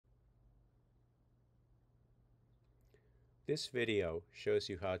This video shows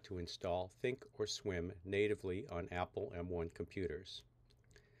you how to install Thinkorswim natively on Apple M1 computers.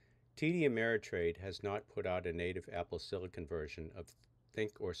 TD Ameritrade has not put out a native Apple Silicon version of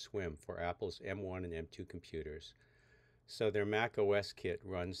Thinkorswim for Apple's M1 and M2 computers, so their Mac OS kit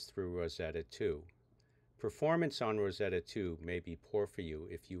runs through Rosetta 2. Performance on Rosetta 2 may be poor for you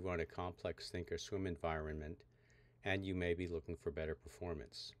if you run a complex Thinkorswim environment and you may be looking for better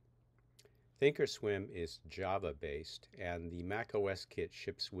performance. Thinkorswim is Java-based, and the Mac OS kit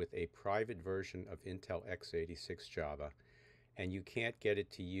ships with a private version of Intel x86 Java, and you can't get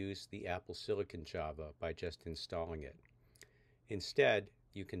it to use the Apple Silicon Java by just installing it. Instead,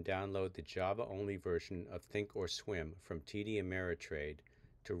 you can download the Java-only version of Thinkorswim from TD Ameritrade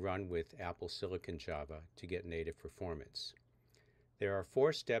to run with Apple Silicon Java to get native performance. There are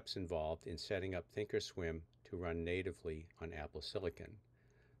 4 steps involved in setting up Thinkorswim to run natively on Apple Silicon.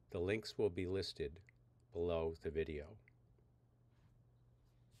 The links will be listed below the video.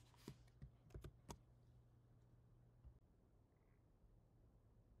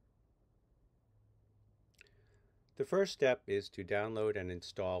 The first step is to download and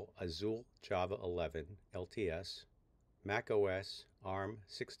install Azul Java 11 LTS, macOS ARM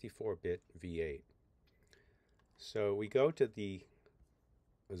 64-bit V8. So we go to the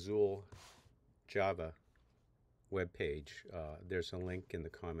Azul Java web page. There's a link in the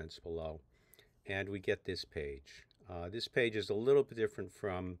comments below, and we get this page. This page is a little bit different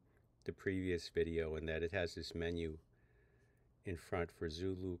from the previous video in that it has this menu in front for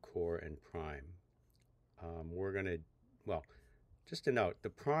Zulu, Core, and Prime. Just a note, the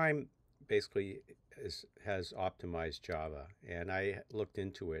Prime basically has optimized Java, and I looked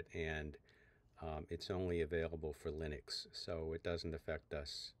into it, and it's only available for Linux, so it doesn't affect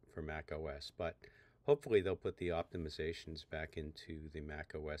us for Mac OS, but hopefully they'll put the optimizations back into the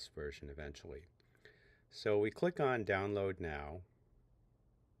Mac OS version eventually. So we click on Download Now,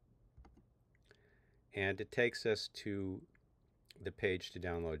 and it takes us to the page to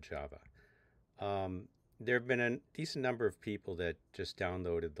download Java. There have been a decent number of people that just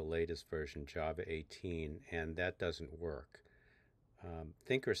downloaded the latest version, Java 18, and that doesn't work.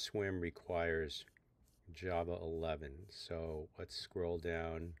 Thinkorswim requires Java 11, so let's scroll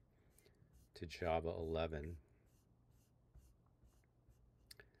down to Java 11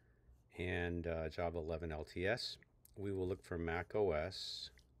 and Java 11 LTS. We will look for Mac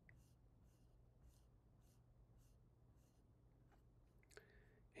OS.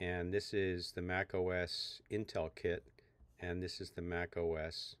 And this is the Mac OS Intel kit, and this is the Mac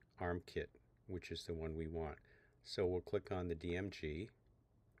OS ARM kit, which is the one we want. So we'll click on the DMG,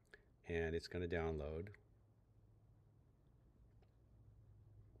 and it's going to download.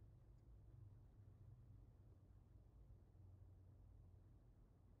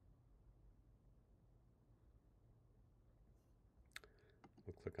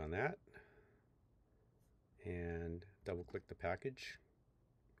 We'll click on that and double click the package.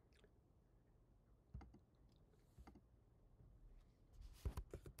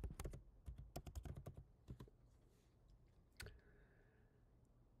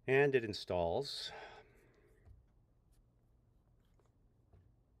 And it installs.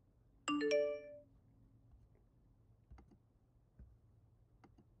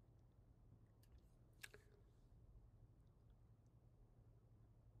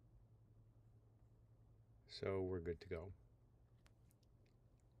 So we're good to go.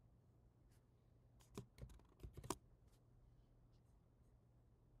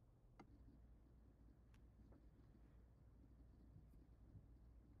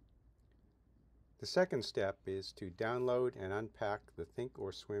 The second step is to download and unpack the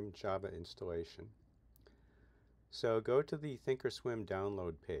Thinkorswim Java installation. So go to the Thinkorswim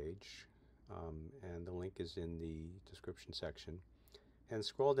download page, and the link is in the description section, and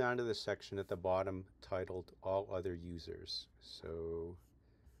scroll down to the section at the bottom titled All Other Users. So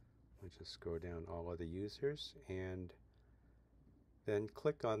let's just go down All Other Users, and then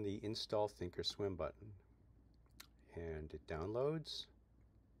click on the Install Thinkorswim button, and it downloads.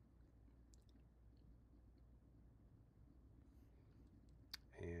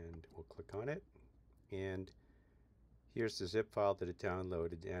 And we'll click on it, and here's the zip file that it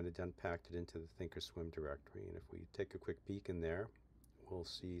downloaded, and it unpacked it into the Thinkorswim directory. And if we take a quick peek in there, we'll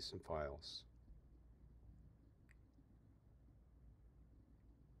see some files.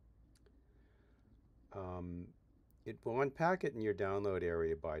 It will unpack it in your download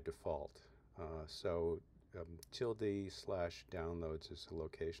area by default. ~/downloads is the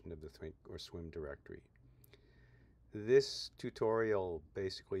location of the Thinkorswim directory. This tutorial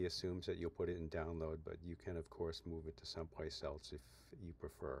basically assumes that you'll put it in download, but you can of course move it to someplace else if you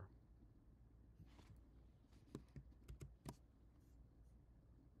prefer.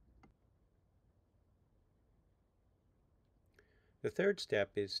 third step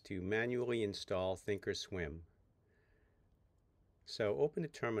is to manually install Thinkorswim. So open the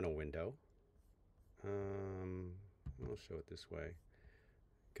terminal window. I'll show it this way.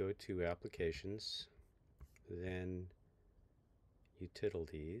 Go to Applications, then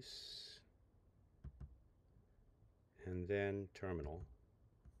Utilities, and then Terminal.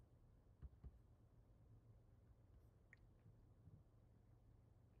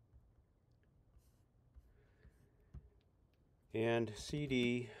 And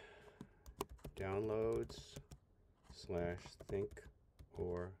cd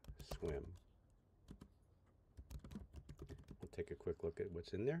downloads/Thinkorswim. We'll take a quick look at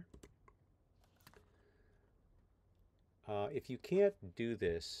what's in there. If you can't do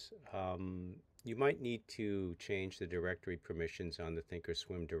this, you might need to change the directory permissions on the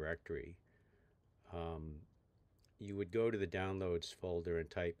Thinkorswim directory. You would go to the Downloads folder and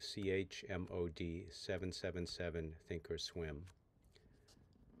type chmod 777 Thinkorswim.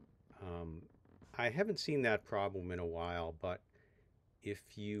 I haven't seen that problem in a while, but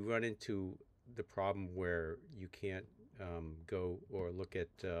if you run into the problem where you can't go or look at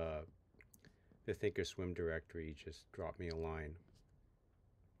the Thinkorswim directory, just drop me a line.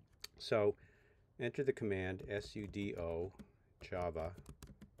 So enter the command sudo Java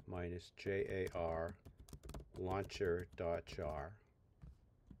 -jar launcher.jar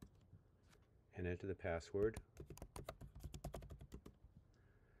and enter the password.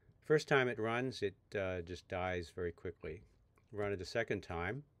 First time it runs, it just dies very quickly. Run it a second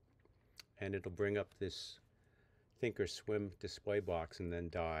time, and it'll bring up this Thinkorswim display box and then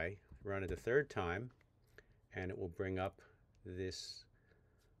die. Run it a third time, and it will bring up this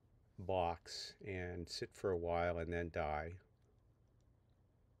box and sit for a while and then die.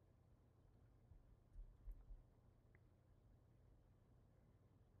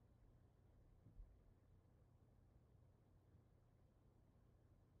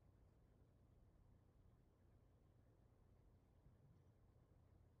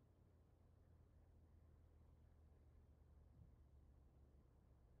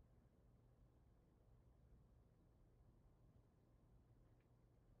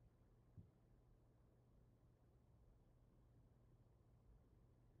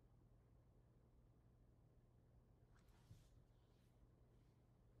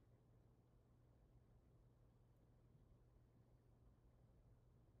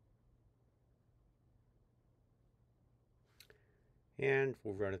 And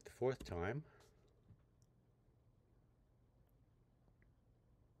we'll run it the fourth time.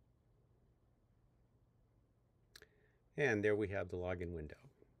 And there we have the login window.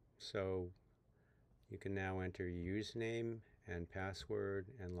 So you can now enter your username and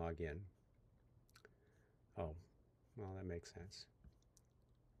password and log in. Oh, well, that makes sense.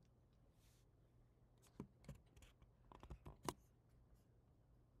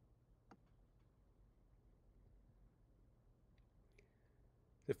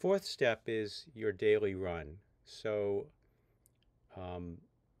 The fourth step is your daily run. So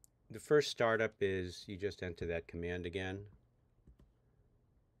the first startup is you just enter that command again,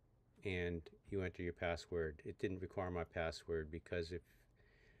 and you enter your password. It didn't require my password because if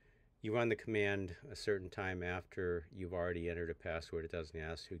you run the command a certain time after you've already entered a password, it doesn't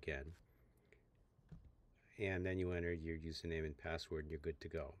ask you again. And then you enter your username and password and you're good to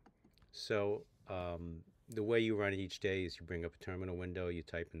go. So the way you run it each day is you bring up a terminal window, you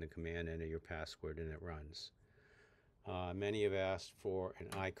type in the command, enter your password, and it runs. Many have asked for an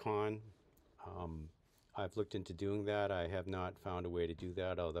icon. I've looked into doing that. I have not found a way to do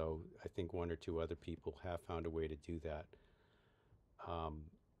that, although I think one or two other people have found a way to do that.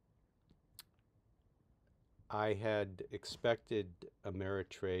 I had expected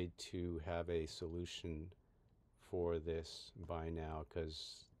Ameritrade to have a solution for this by now,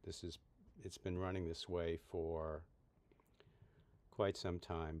 because it's been running this way for quite some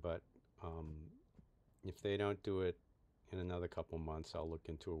time, but if they don't do it in another couple months, I'll look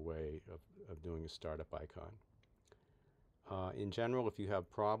into a way of doing a startup icon. In general, if you have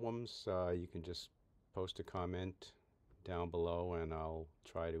problems, you can just post a comment down below and I'll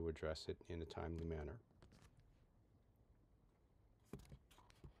try to address it in a timely manner.